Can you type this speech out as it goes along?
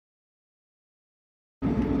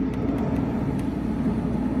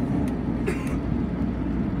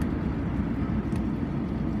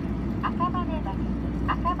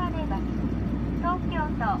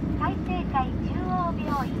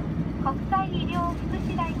京福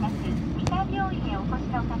祉大学北病院へお越し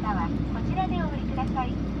の方はこちらでお降りくださ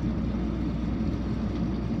い。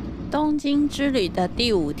东京之旅的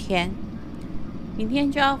第5天，明天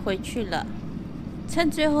就要回去了，趁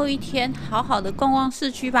最后一天好好的逛逛市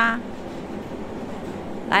区吧。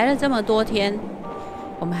来了这么多天，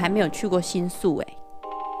我们还没有去过新宿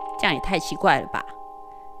这样也太奇怪了吧。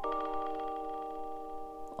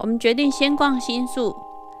我们决定先逛新宿，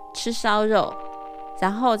吃烧肉，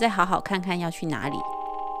然后再好好看看要去哪里。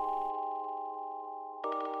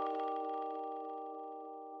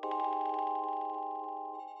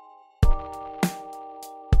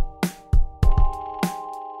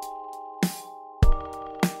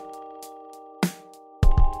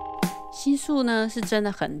新宿呢是真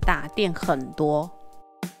的很大，店很多，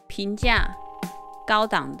平价、高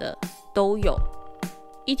档的都有，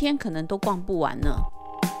一天可能都逛不完呢。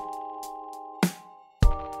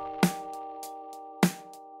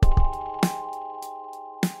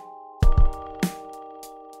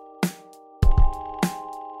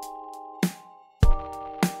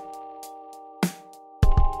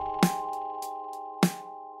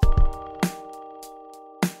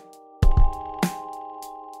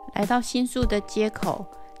来到新宿的街口，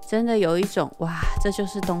真的有一种哇，这就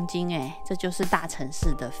是东京这就是大城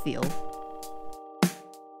市的 feel。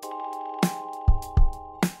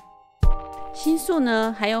新宿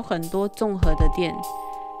呢还有很多综合的店，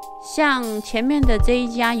像前面的这一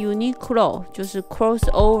家 Bicqlo 就是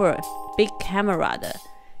crossover big camera 的，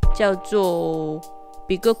叫做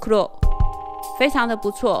Bicqlo， 非常的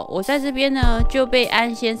不错。我在这边呢就被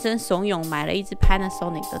安先生怂恿买了一支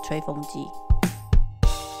Panasonic 的吹风机。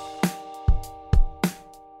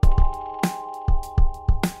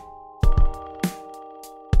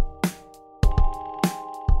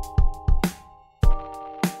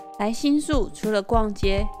来新宿除了逛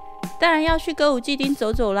街，当然要去歌舞伎町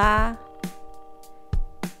走走啦。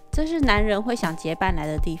这是男人会想结伴来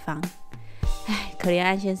的地方。唉，可怜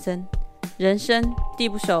安先生，人生地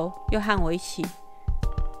不熟，又和我一起，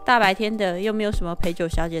大白天的又没有什么陪酒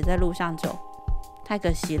小姐在路上走，太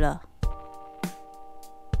可惜了。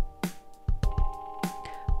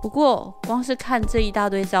不过光是看这一大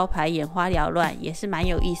堆招牌眼花缭乱，也是蛮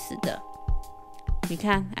有意思的。你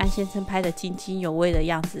看安先生拍得津津有味的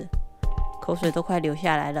样子，口水都快流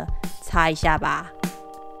下来了，擦一下吧。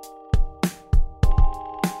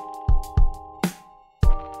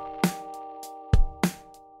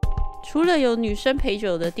除了有女生陪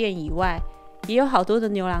酒的店以外，也有好多的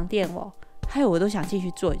牛郎店还有我都想进去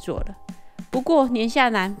坐一坐了。不过年下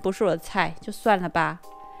男不是我的菜，就算了吧。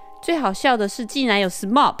最好笑的是竟然有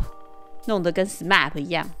SMAP， 弄得跟 SMAP 一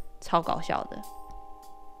样，超搞笑的。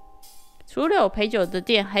除了有陪酒的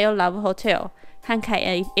店，还有 Love Hotel 和开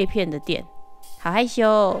A 片的店，好害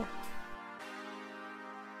羞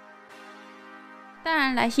当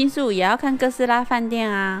然来新宿也要看哥斯拉饭店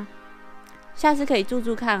啊，下次可以住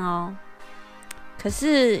住看哦。可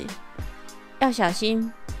是要小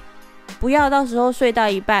心，不要到时候睡到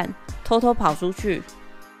一半偷偷跑出去，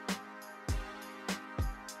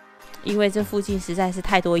因为这附近实在是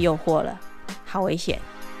太多诱惑了，好危险。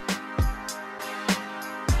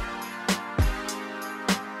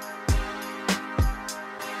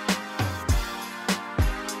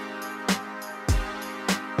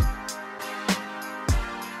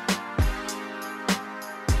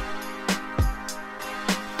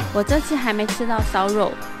我这次还没吃到烧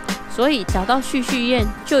肉，所以找到叙叙苑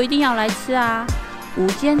就一定要来吃啊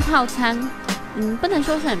！5间套餐，不能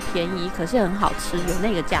说是很便宜，可是很好吃，有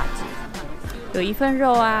那个价值。有1份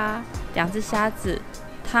肉啊，2只虾子，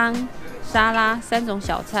汤、沙拉、3种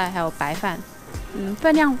小菜，还有白饭，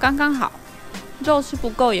分量刚刚好。肉吃不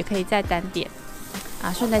够也可以再单点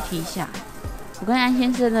啊。顺带提一下，我跟安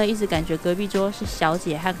先生呢，一直感觉隔壁桌是小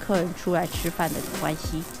姐和客人出来吃饭的关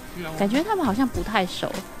系，感觉他们好像不太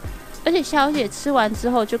熟。而且小姐吃完之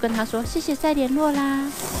后就跟他说谢谢再联络啦，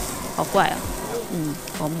好怪哦。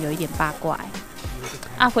我们有一点八卦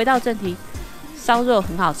回到正题，烧肉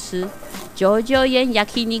很好吃，jojoen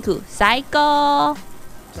yakiniku 最高。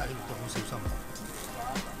真係要好小心，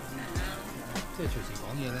即係隨時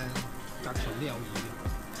講嘢咧，隔牆都有耳。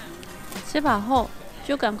吃飽後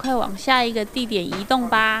就趕快往下一個地點移動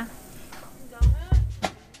吧。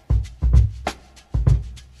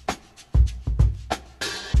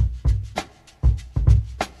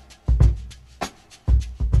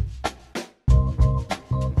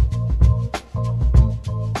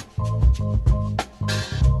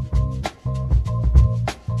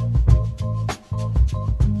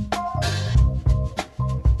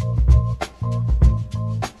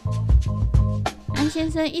先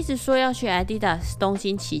生一直说要去 Adidas 东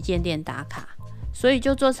京旗舰店打卡，所以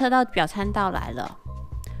就坐车到表参道来了。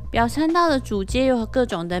表参道的主街有各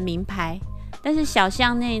种的名牌，但是小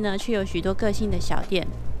巷内呢却有许多个性的小店。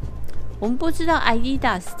我们不知道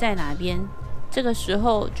Adidas 在哪边，这个时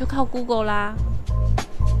候就靠 Google 啦。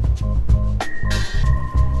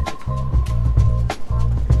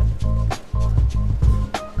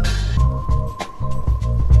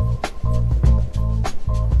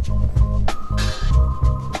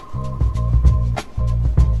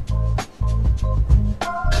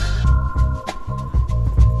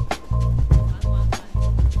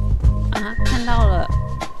看到了，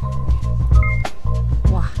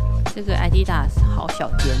哇，这个 Adidas 好小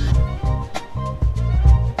间哦。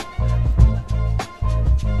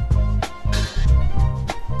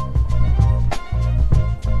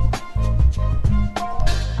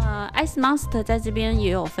Ice Monster 在这边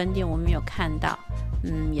也有分店，我们有看到，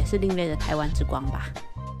也是另类的台湾之光吧。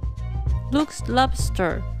Lux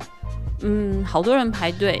Lobster， 好多人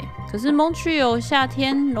排队，可是 Montreal 夏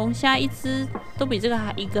天龙虾一只都比这个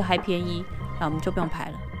一个还便宜，那我们就不用排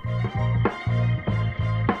了。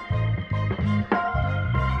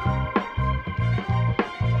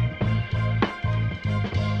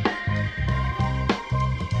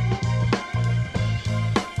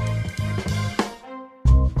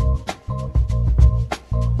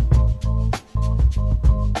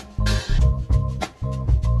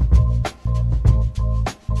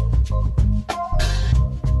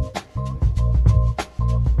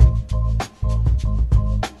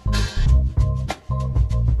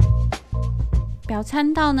表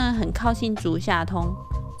参道呢很靠近竹下通，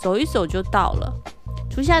走一走就到了。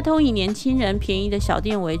竹下通以年轻人便宜的小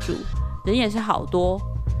店为主，人也是好多。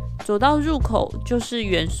走到入口就是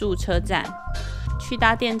原宿车站，去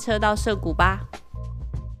搭电车到涩谷吧。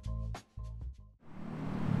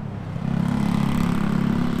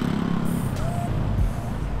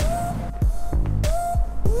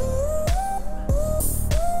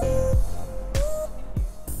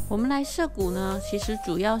我们来涩谷呢，其实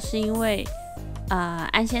主要是因为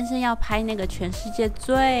安先生要拍那个全世界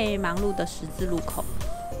最忙碌的十字路口，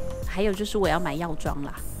还有就是我要买药妆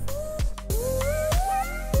啦。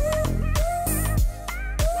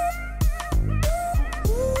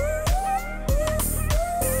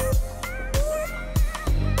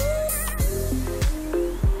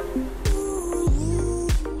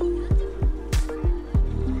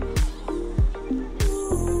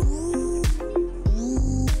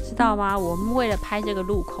知道吗？我们为了拍这个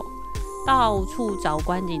路口，到处找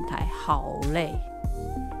观景台，好累。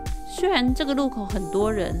虽然这个路口很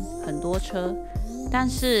多人、很多车，但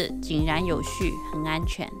是井然有序，很安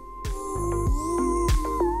全。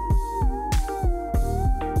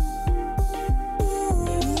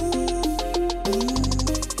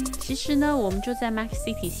其实呢，我们就在 Max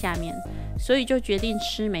City 下面，所以就决定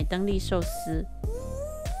吃美登利寿司。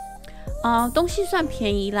东西算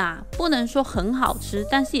便宜啦，不能说很好吃，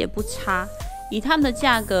但是也不差。以他们的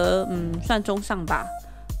价格，算中上吧，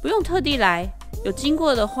不用特地来，有经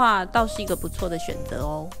过的话，倒是一个不错的选择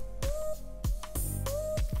哦。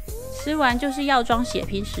吃完就是药妆血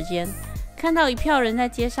拼时间，看到一票人在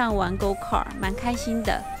街上玩 Go Kart， 蛮开心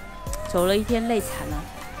的。走了一天累惨了，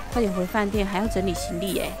快点回饭店，还要整理行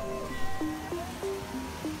李耶。